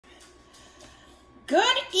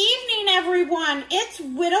Good evening, everyone. It's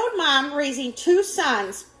Widowed Mom Raising Two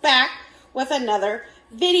Sons back with another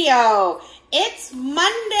video. It's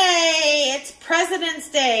Monday. It's President's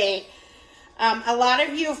Day. A lot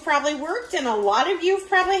of you have probably worked and a lot of you have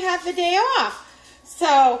probably had the day off.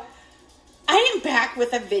 So I am back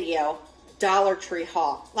with a video, Dollar Tree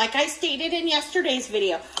haul. Like I stated in yesterday's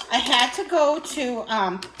video, I had to go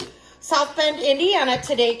to South Bend, Indiana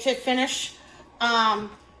today to finish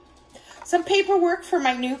some paperwork for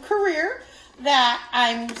my new career that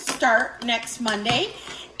I'm start next Monday.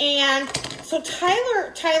 And so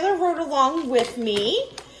Tyler rode along with me,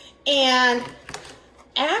 and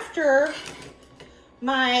after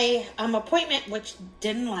my appointment, which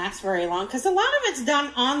didn't last very long because a lot of it's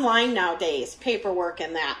done online nowadays, paperwork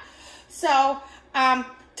and that. So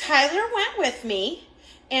Tyler went with me,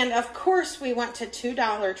 and of course we went to two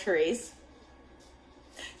Dollar Trees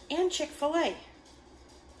and Chick-fil-A.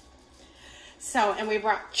 So, and we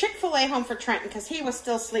brought Chick-fil-A home for Trenton because he was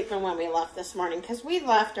still sleeping when we left this morning because we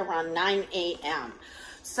left around 9 a.m.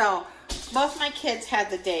 So, both my kids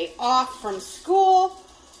had the day off from school.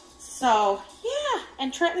 So, yeah,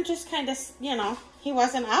 and Trenton just kind of, you know, he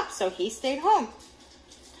wasn't up, so he stayed home.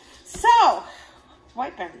 So,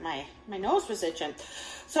 my nose was itching.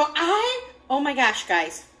 So, oh my gosh,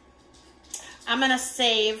 guys, I'm going to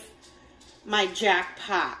save my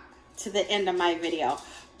jackpot to the end of my video.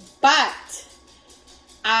 But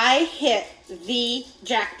I hit the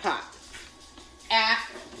jackpot at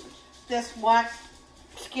this one,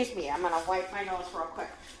 excuse me, I'm going to wipe my nose real quick,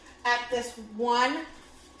 at this one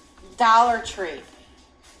Dollar Tree.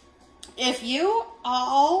 If you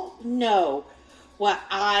all know what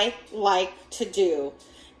I like to do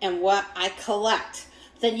and what I collect,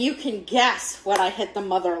 then you can guess what I hit the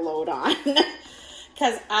mother load on.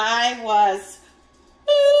 Because I was,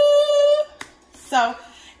 so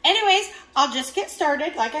anyways, I'll just get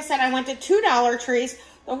started. Like I said, I went to two Dollar Trees.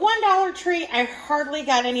 The one Dollar Tree, I hardly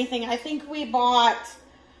got anything. I think we bought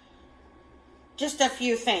just a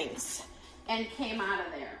few things and came out of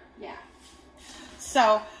there. Yeah.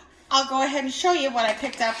 So I'll go ahead and show you what I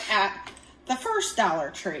picked up at the first Dollar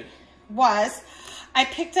Tree. I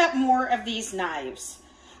picked up more of these knives.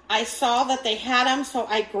 I saw that they had them, so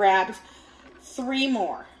I grabbed 3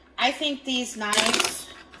 more. I think these knives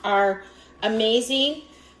are amazing.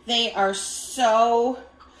 They are I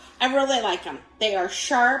really like them. They are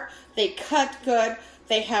sharp, they cut good,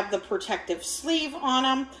 they have the protective sleeve on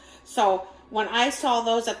them. So when I saw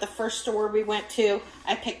those at the first store we went to,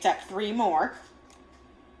 I picked up 3 more.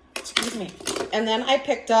 Excuse me. And then I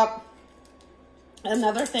picked up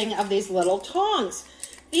another thing of these little tongs.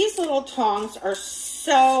 These little tongs are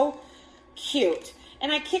so cute.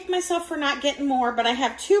 And I kicked myself for not getting more, but I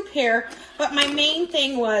have 2 pair. But my main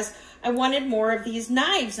thing was I wanted more of these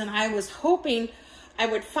knives, and I was hoping I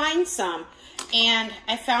would find some. And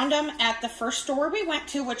I found them at the first store we went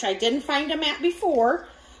to, which I didn't find them at before.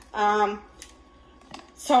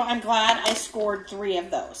 So I'm glad I scored 3 of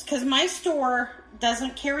those, because my store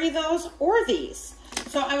doesn't carry those or these.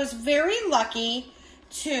 So I was very lucky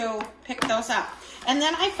to pick those up. And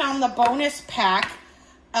then I found the bonus pack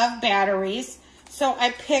of batteries. So I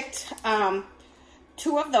picked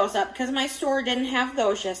 2 of those up because my store didn't have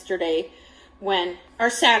those Saturday when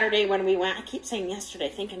we went. I keep saying yesterday,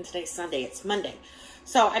 thinking today's Sunday, it's Monday.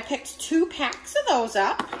 So I picked 2 packs of those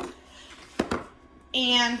up,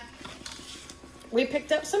 and we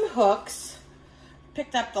picked up some hooks.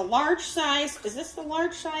 Picked up the large size. Is this the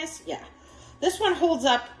large size? Yeah. This one holds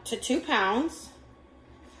up to 2 pounds,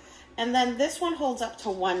 and then this one holds up to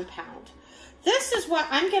 1 pound. This is what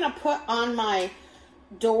I'm going to put on my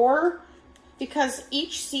door, because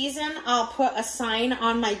each season I'll put a sign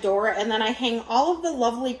on my door, and then I hang all of the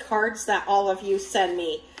lovely cards that all of you send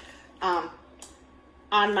me on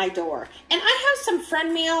my door. And I have some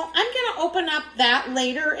friend mail. I'm going to open up that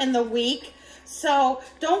later in the week. So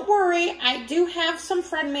don't worry, I do have some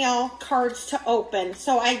friend mail cards to open.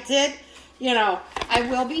 So I did, you know, I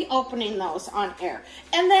will be opening those on air.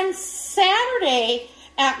 And then Saturday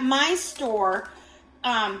at my store,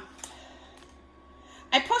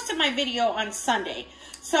 I posted my video on Sunday.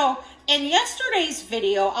 So in yesterday's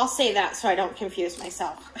video, I'll say that so I don't confuse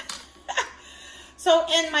myself. So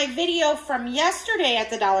in my video from yesterday at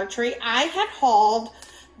the Dollar Tree, I had hauled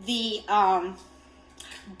the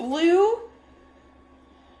blue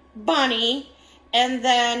bunny and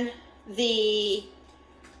then the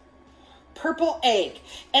purple egg.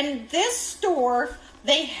 And this store,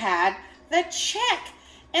 they had the check.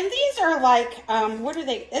 And these are like, what are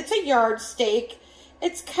they? It's a yardstick.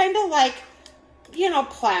 It's kind of like you know,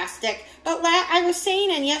 plastic. But I was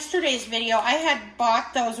saying in yesterday's video, I had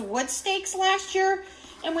bought those wood stakes last year,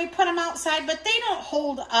 and we put them outside, but they don't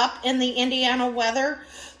hold up in the Indiana weather.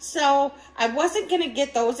 So I wasn't going to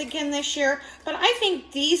get those again this year, but I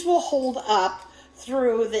think these will hold up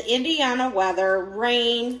through the Indiana weather,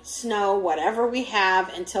 rain, snow, whatever we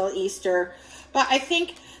have until Easter. But I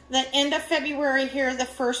think the end of February here, the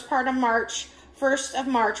first of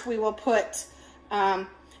March, we will put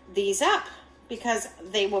these up because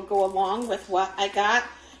they will go along with what I got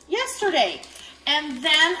yesterday. And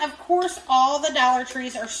then, of course, all the Dollar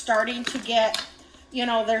Trees are starting to get, you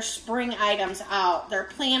know, their spring items out, their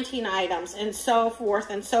planting items, and so forth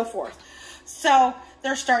and so forth. So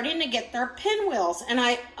they're starting to get their pinwheels, and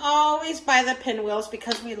I always buy the pinwheels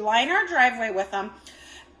because we line our driveway with them.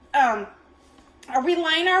 Or we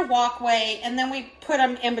line our walkway, and then we put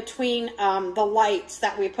them in between the lights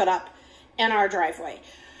that we put up in our driveway.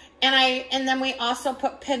 And then we also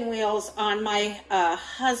put pinwheels on my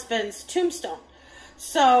husband's tombstone.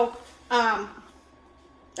 So, I'm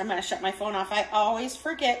going to shut my phone off. I always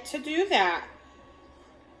forget to do that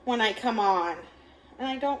when I come on. And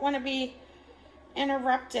I don't want to be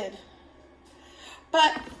interrupted.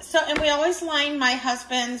 But, and we always line my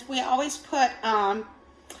husband's, we always put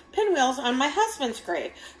pinwheels on my husband's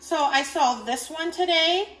grave. So I saw this one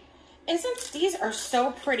today. These are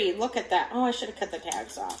so pretty. Look at that. Oh, I should have cut the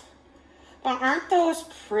tags off. But aren't those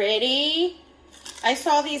pretty? I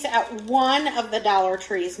saw these at one of the Dollar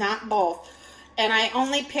Trees, not both. And I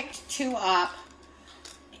only picked 2 up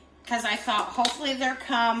because I thought hopefully they'll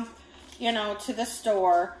come, you know, to the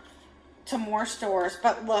store, to more stores.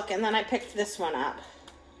 But look, and then I picked this one up.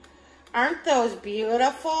 Aren't those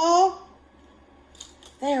beautiful?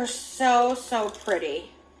 They are so, so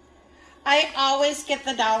pretty. I always get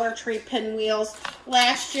the Dollar Tree pinwheels.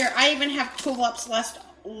 Last year, I even have tulips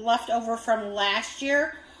left over from last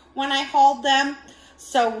year when I hauled them.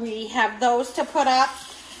 So we have those to put up.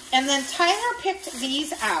 And then Tyler picked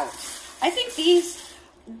these out. I think these,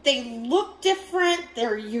 they look different.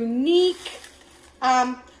 They're unique.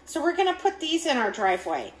 So we're going to put these in our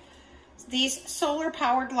driveway. These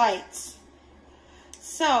solar-powered lights.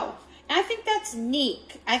 So, I think that's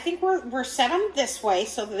neat. I think we're set them this way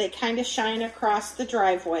so that they kind of shine across the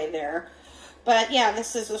driveway there. But yeah,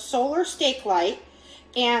 this is a solar stake light.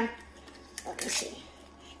 And, let me see.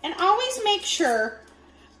 And always make sure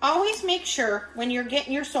when you're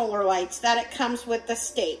getting your solar lights that it comes with the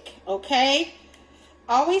stake, okay?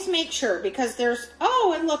 Always make sure, because there's,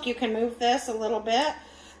 oh, and look, you can move this a little bit.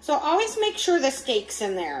 So always make sure the stake's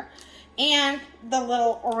in there. And the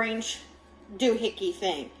little orange doohickey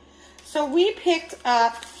thing. So we picked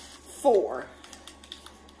up 4.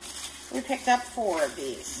 We picked up 4 of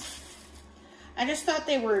these. I just thought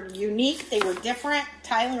they were unique. They were different.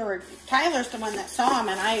 Tyler's the one that saw them,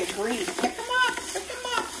 and I agreed. Pick them up. Pick them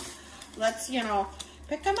up. Let's, you know,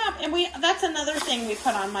 pick them up. And that's another thing we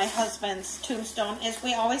put on my husband's tombstone is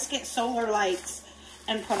we always get solar lights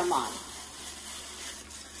and put them on.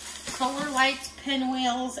 Solar lights,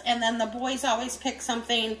 pinwheels, and then the boys always pick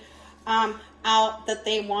something out that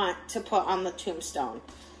they want to put on the tombstone.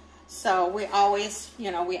 So we always,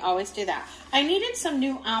 you know, we always do that. I needed some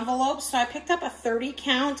new envelopes, so I picked up a 30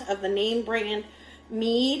 count of the name brand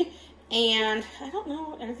mead. And I don't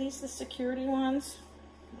know, are these the security ones?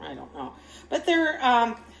 I don't know. But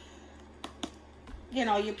they're, you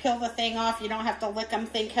know, you peel the thing off. You don't have to lick them,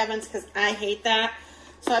 thank heavens, because I hate that.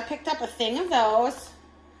 So I picked up a thing of those.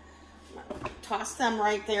 Toss them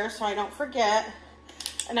right there so I don't forget.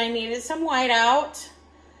 And I needed some whiteout.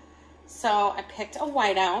 So I picked a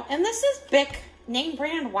whiteout. And this is Bic name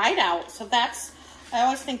brand whiteout. So that's, I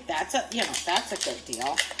always think that's a, you know, that's a good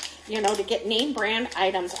deal. You know, to get name brand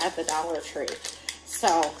items at the Dollar Tree.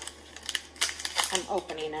 So I'm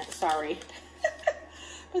opening it, sorry.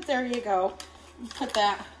 But there you go. Put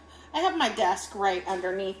that. I have my desk right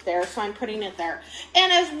underneath there, so I'm putting it there.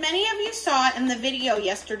 And as many of you saw in the video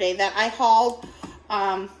yesterday that I hauled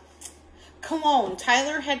cologne.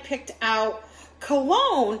 Tyler had picked out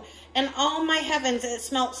cologne, and oh my heavens, it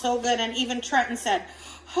smelled so good. And even Trenton said,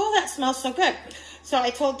 oh, that smells so good. So I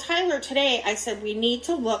told Tyler today, I said, we need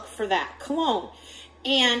to look for that cologne.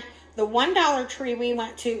 And the one Dollar Tree we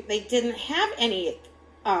went to, they didn't have any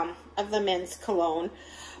of the men's cologne.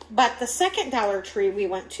 But the second Dollar Tree we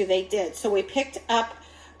went to, they did. So we picked up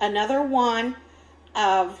another one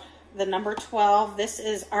of the number 12. This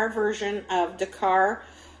is our version of Dakar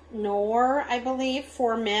Noir, I believe,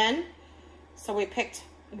 for men. So we picked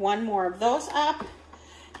one more of those up.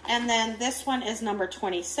 And then this one is number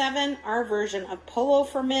 27, our version of Polo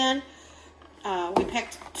for men. We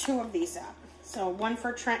picked 2 of these up. So one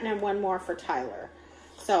for Trenton and one more for Tyler.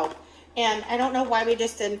 So, and I don't know why we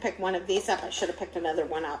just didn't pick one of these up. I should have picked another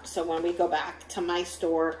one up. So when we go back to my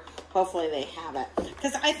store, hopefully they have it.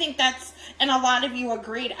 Because I think that's, and a lot of you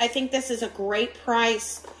agreed, I think this is a great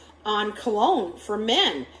price on cologne for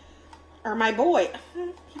men. Or my boy.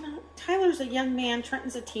 You know, Tyler's a young man,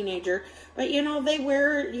 Trenton's a teenager. But, you know, they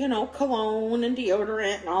wear, you know, cologne and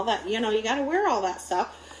deodorant and all that. You know, you got to wear all that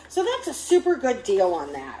stuff. So that's a super good deal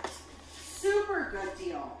on that. Super good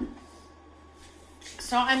deal.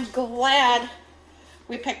 So I'm glad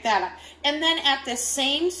we picked that up. And then at the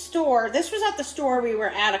same store, this was at the store we were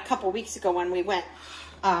at a couple weeks ago when we went,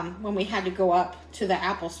 when we had to go up to the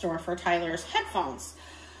Apple store for Tyler's headphones.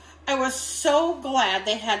 I was so glad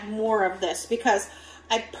they had more of this because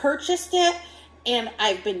I purchased it and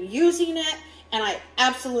I've been using it and I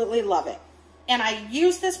absolutely love it. And I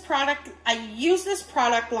use this product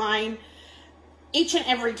line each and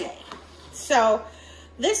every day. So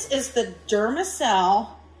this is the Dermacell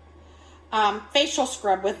facial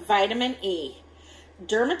scrub with vitamin E.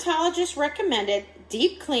 Dermatologist recommended,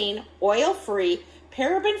 deep clean, oil free,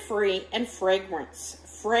 paraben free, and fragrance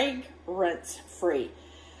free.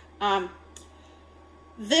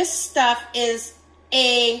 This stuff is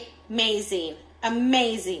amazing.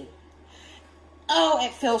 Amazing. Oh,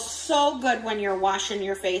 it feels so good when you're washing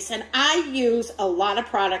your face. And I use a lot of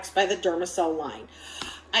products by the Dermacell line.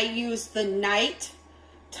 I use the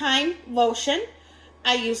nighttime lotion.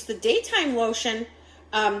 I use the daytime lotion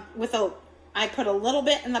I put a little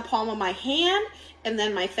bit in the palm of my hand and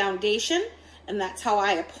then my foundation. And that's how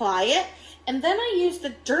I apply it. And then I use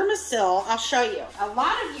the Dermacell. I'll show you. A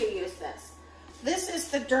lot of you use this. This is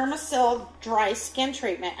the Dermacell dry skin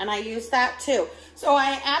treatment, and I use that too. So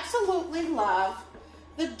I absolutely love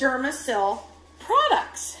the Dermacell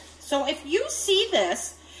products. So if you see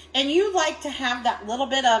this and you like to have that little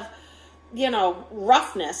bit of, you know,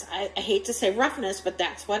 roughness, I hate to say roughness, but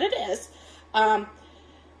that's what it is.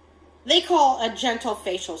 They call a gentle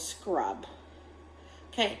facial scrub.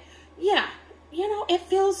 Okay, yeah, you know, it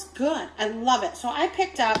feels good. I love it. So I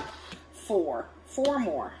picked up four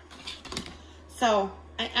more. So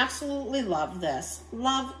I absolutely love this.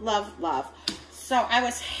 Love, love, love. So I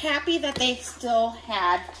was happy that they still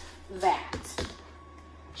had that.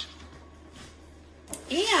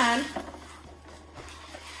 And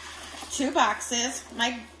 2 boxes.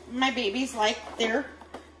 My babies like their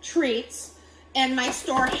treats. And my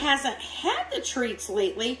store hasn't had the treats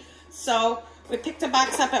lately. So we picked a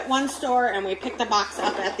box up at one store and we picked a box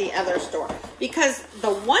up at the other store. Because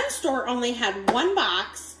the one store only had 1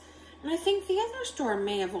 box. And I think the other store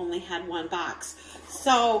may have only had 1 box.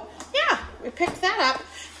 So, yeah, we picked that up.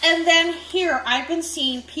 And then here, I've been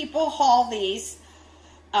seeing people haul these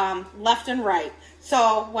left and right.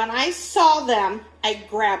 So, when I saw them, I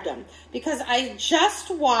grabbed them. Because I just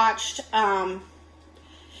watched Anna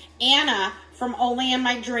from Only in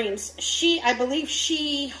My Dreams. I believe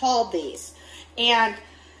she hauled these. And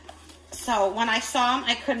so, when I saw them,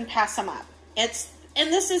 I couldn't pass them up. And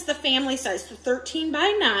this is the family size, 13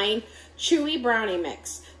 by 9 chewy brownie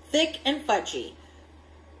mix, thick and fudgy.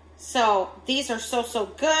 So these are so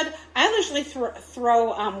good. I usually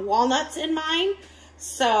throw walnuts in mine.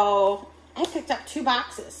 So I picked up 2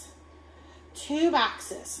 boxes. 2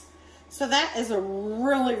 boxes. So that is a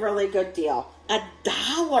really, really good deal.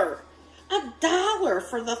 $1. $1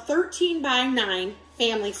 for the 13 by 9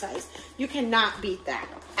 family size. You cannot beat that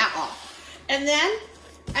at all. And then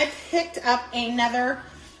I picked up another,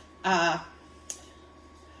 I've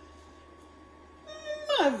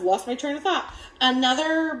lost my train of thought.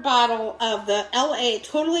 Another bottle of the LA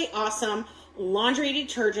Totally Awesome laundry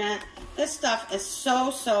detergent. This stuff is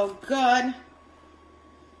so good.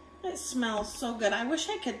 It smells so good. I wish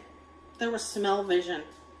there was smell vision.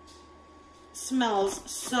 Smells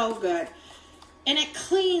so good. And it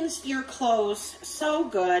cleans your clothes so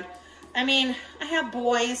good. I mean, I have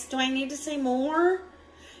boys. Do I need to say more?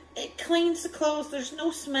 It cleans the clothes. There's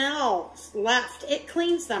no smell left. It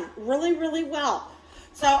cleans them really, really well.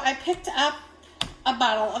 So I picked up a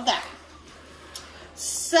bottle of that.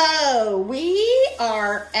 So we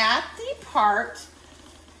are at the part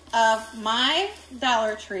of my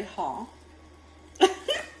Dollar Tree haul. I'm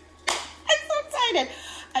so excited.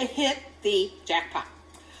 I hit the jackpot.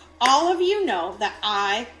 All of you know that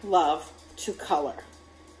I love to color.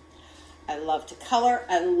 I love to color.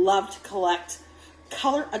 I love to collect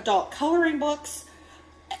adult coloring books.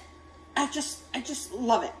 I just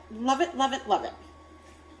love it. Love it, love it, love it.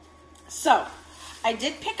 So, I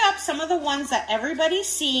did pick up some of the ones that everybody's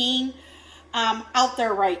seeing out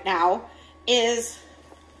there right now. Is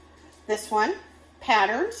this one,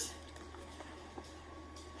 Patterns.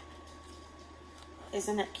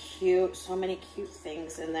 isn't it cute? So many cute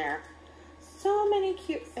things in there. So many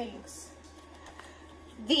cute things.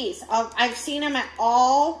 These, I've seen them at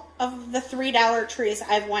all of the $3 trees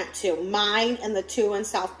I've went to. Mine and the two in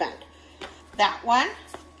South Bend. That one.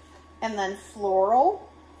 And then floral.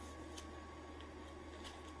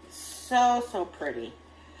 So, so pretty.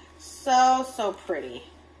 So, so pretty.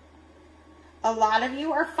 A lot of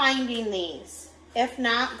you are finding these. If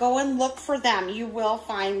not, go and look for them. You will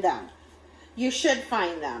find them. You should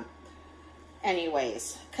find them.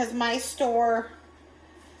 Anyways, because my store,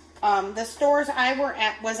 the stores I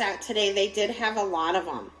was at today, they did have a lot of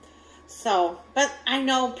them. So, but I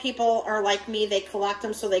know people are like me. They collect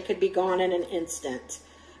them so they could be gone in an instant.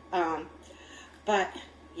 But,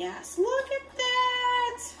 yes, look at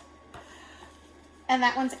that. And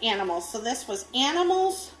that one's animals. So this was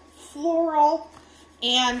animals, floral,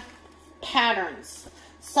 and patterns.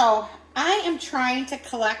 So I am trying to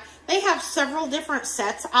collect. They have several different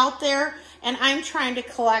sets out there, and I'm trying to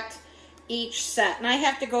collect each set. And I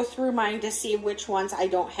have to go through mine to see which ones I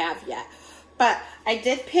don't have yet. But I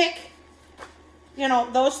did pick, you know,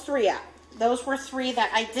 those three up. Those were three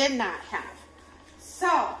that I did not have.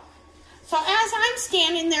 So as I'm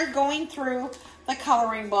standing there going through the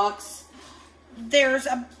coloring books, there's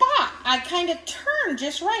a box. I kind of turned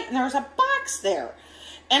just right, and there was a box there,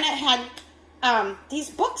 and it had these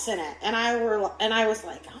books in it, and I was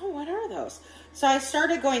like, oh, what are those? So I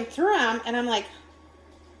started going through them, and I'm like,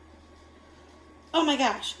 oh my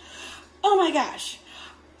gosh, oh my gosh,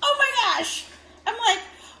 oh my gosh. I'm like,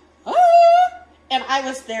 oh, and I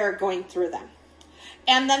was there going through them,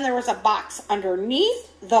 and then there was a box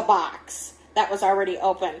underneath the box that was already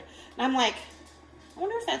open, and I'm like, I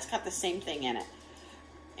wonder if that's got the same thing in it.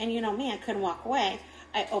 And you know me, I couldn't walk away.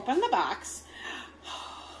 I opened the box.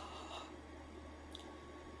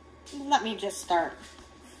 Let me just start.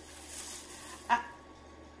 I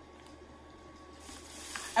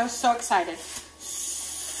was so excited.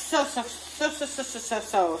 So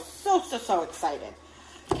excited.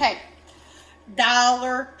 Okay.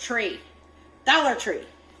 Dollar Tree. Dollar Tree.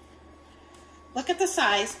 Look at the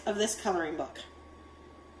size of this coloring book.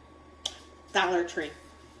 Dollar Tree.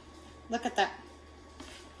 Look at that.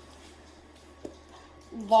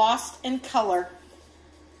 Lost in color.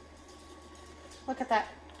 Look at that.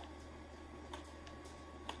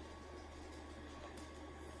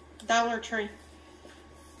 Dollar Tree.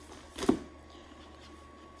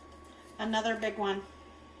 Another big one.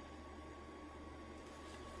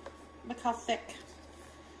 Look how thick.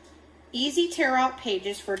 Easy tear out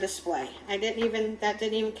pages for display. That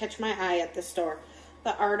didn't even catch my eye at the store.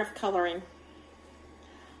 The Art of Coloring.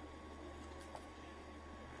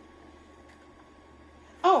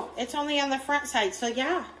 Oh, it's only on the front side. So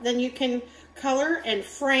yeah, then you can color and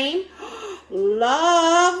frame.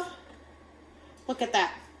 Love. Look at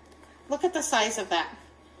that. Look at the size of that.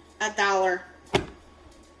 $1.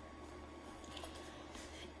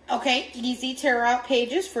 Okay, easy tear out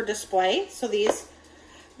pages for display. So this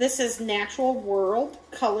is Natural World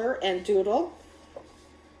Color and Doodle.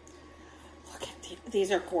 Look at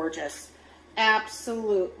these are gorgeous.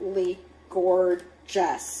 Absolutely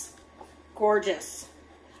gorgeous. Gorgeous.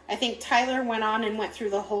 I think Tyler went on and went through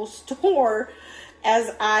the whole store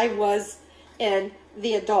as I was in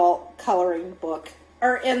the adult coloring book,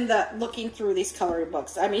 or in the looking through these coloring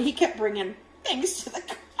books. I mean, he kept bringing things to the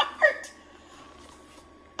cart.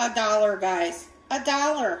 $1, guys.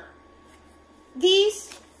 $1.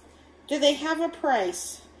 These, do they have a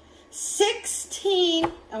price? I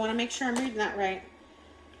want to make sure I'm reading that right.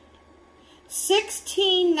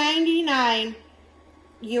 $16.99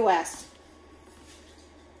 US.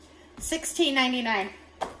 $16.99.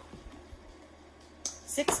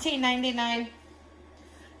 $16.99.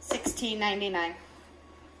 $16.99.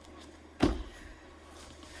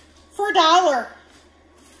 For $1.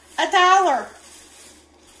 $1.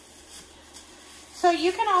 So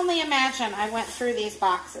you can only imagine I went through these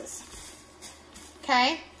boxes.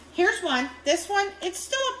 Okay, here's one. This one, it's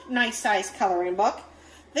still a nice size coloring book.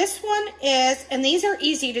 This one is, and these are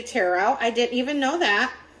easy to tear out. I didn't even know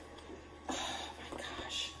that. Oh my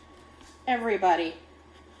gosh. Everybody,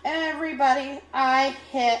 I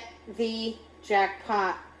hit the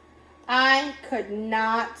jackpot. I could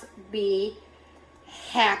not be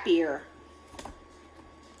happier.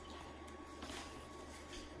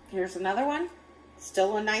 Here's another one.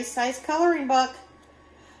 Still a nice size coloring book.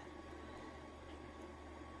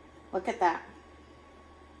 Look at that.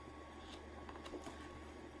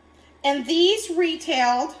 And these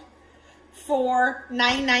retailed for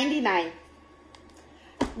 $9.99.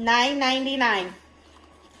 $9.99.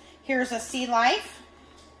 Here's a Sea Life.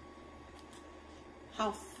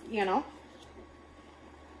 How, you know.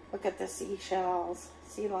 Look at the seashells,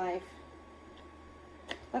 sea life.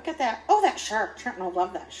 Look at that. Oh, that shark. Trenton will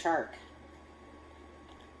love that shark.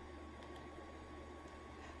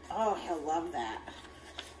 Oh, he'll love that.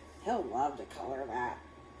 He'll love to color that.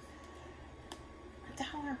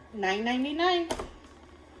 $1, $9.99.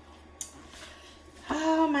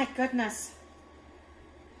 Oh my goodness.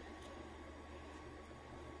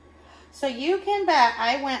 So you can bet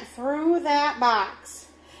I went through that box.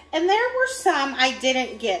 And there were some I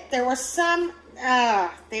didn't get. There were some,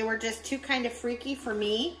 they were just too kind of freaky for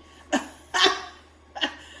me.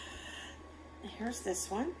 Here's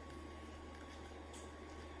this one.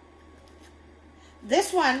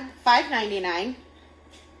 This one, $5.99.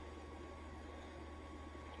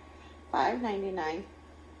 $5.99.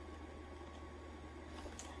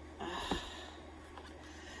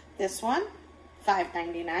 This one,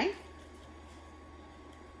 $5.99.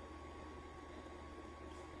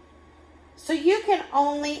 So you can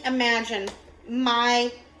only imagine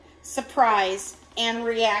my surprise and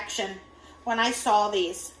reaction when I saw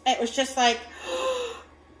these. It was just like,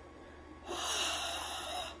 I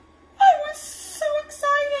was so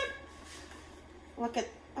excited. Look at,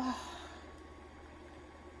 oh.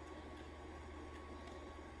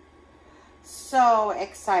 So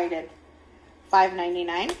excited.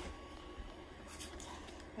 $5.99.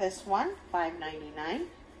 This one, $5.99.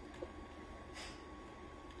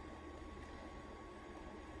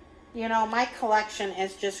 You know, my collection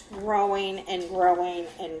is just growing and growing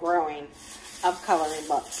and growing of coloring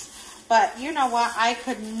books. But you know what? I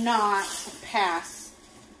could not pass.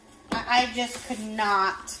 I just could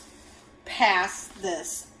not pass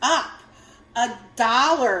this up.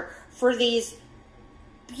 $1 for these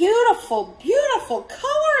beautiful, beautiful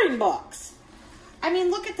coloring books. I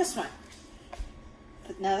mean, look at this one.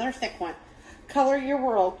 Another thick one. Color Your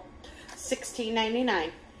World,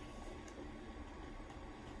 $16.99.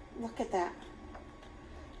 Look at that.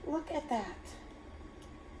 Look at that.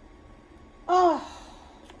 Oh.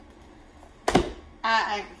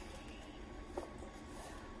 I'm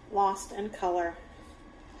lost in color.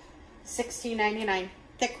 $16.99.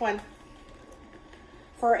 Thick one.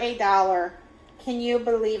 For $1. Can you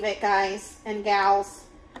believe it, guys and gals?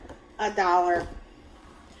 $1.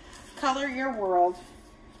 Color Your World.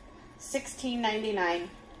 $16.99.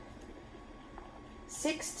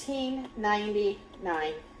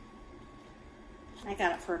 $16.99. I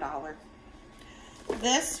got it for $1.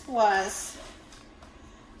 This was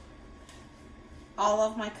all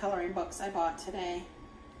of my coloring books I bought today.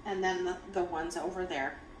 And then the ones over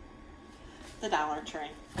there. The Dollar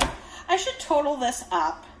Tree. I should total this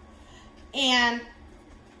up and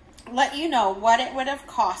let you know what it would have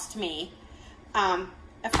cost me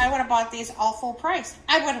if I would have bought these all full price.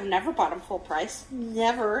 I would have never bought them full price.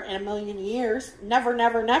 Never in a million years. Never,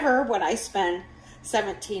 never, never would I spend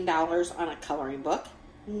 $17 on a coloring book.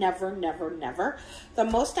 Never, never, never. The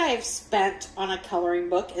most I have spent on a coloring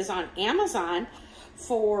book is on Amazon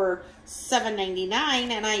for $7.99,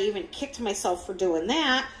 and I even kicked myself for doing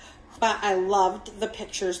that, but I loved the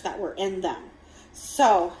pictures that were in them.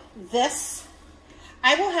 So this,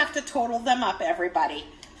 I will have to total them up, everybody.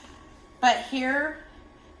 But here,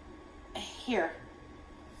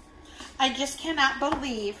 I just cannot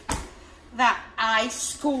believe that I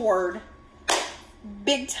scored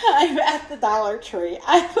big time at the Dollar Tree.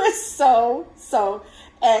 I was so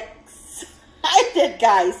excited,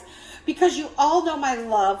 guys, because you all know my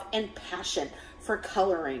love and passion for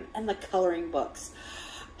coloring and the coloring books.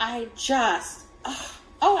 I just,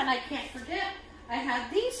 oh, and I can't forget, I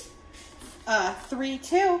had these 3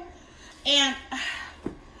 too, and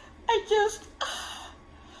I just,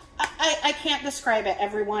 I can't describe it,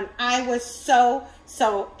 everyone. I was so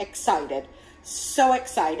excited, so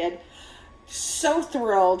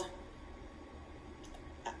thrilled.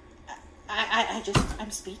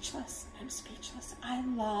 I'm speechless. I'm speechless. I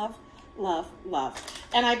love.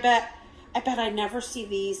 And I bet I never see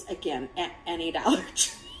these again at any Dollar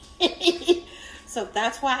Tree. So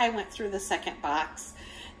that's why I went through the second box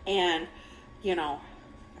and, you know,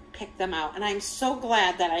 picked them out. And I'm so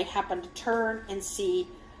glad that I happened to turn and see.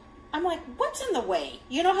 I'm like, what's in the way?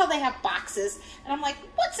 You know how they have boxes? And I'm like,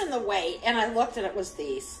 what's in the way? And I looked and it was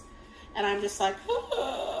these. And I'm just like,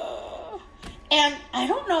 oh. And I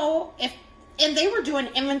don't know if, and they were doing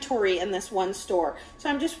inventory in this one store. So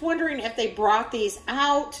I'm just wondering if they brought these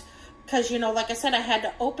out. Because, you know, like I said, I had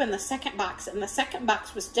to open the second box. And the second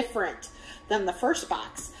box was different than the first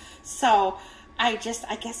box. So I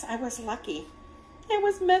guess I was lucky. It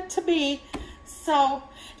was meant to be. So,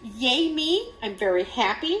 yay me. I'm very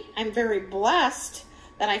happy. I'm very blessed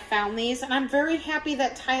that I found these. And I'm very happy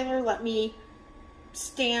that Tyler let me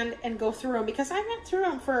stand and go through them, because I went through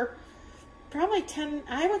them for probably 10,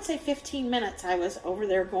 I would say 15 minutes. I was over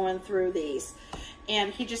there going through these,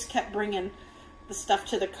 and he just kept bringing the stuff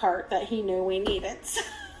to the cart that he knew we needed.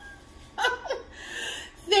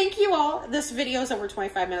 Thank you all. This video is over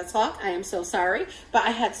 25 minutes long. I am so sorry, but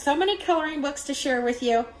I had so many coloring books to share with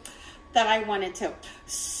you that I wanted to.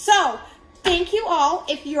 So thank you all.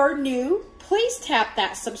 If you're new, please tap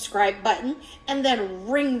that subscribe button and then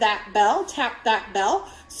ring that bell, tap that bell,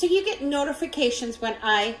 so you get notifications when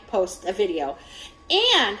I post a video.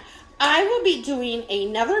 And I will be doing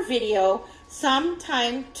another video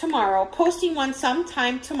sometime tomorrow, posting one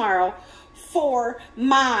sometime tomorrow for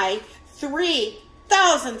my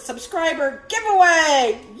 3,000 subscriber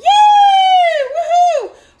giveaway. Yay!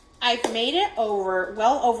 Woohoo! I've made it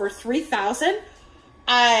well over 3,000.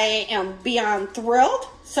 I am beyond thrilled.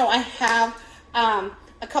 So I have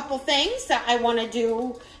a couple things that I want to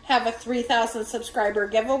do, have a 3,000 subscriber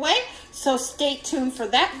giveaway. So stay tuned for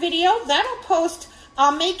that video. That'll post,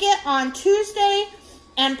 I'll make it on Tuesday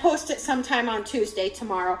and post it sometime on Tuesday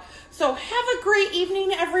tomorrow. So have a great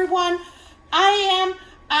evening, everyone. I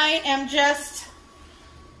am just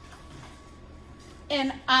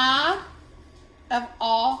in awe of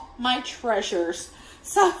all my treasures.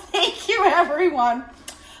 So thank you, everyone.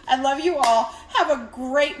 I love you all. Have a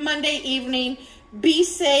great Monday evening. Be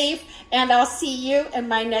safe, and I'll see you in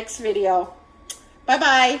my next video.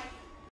 Bye-bye.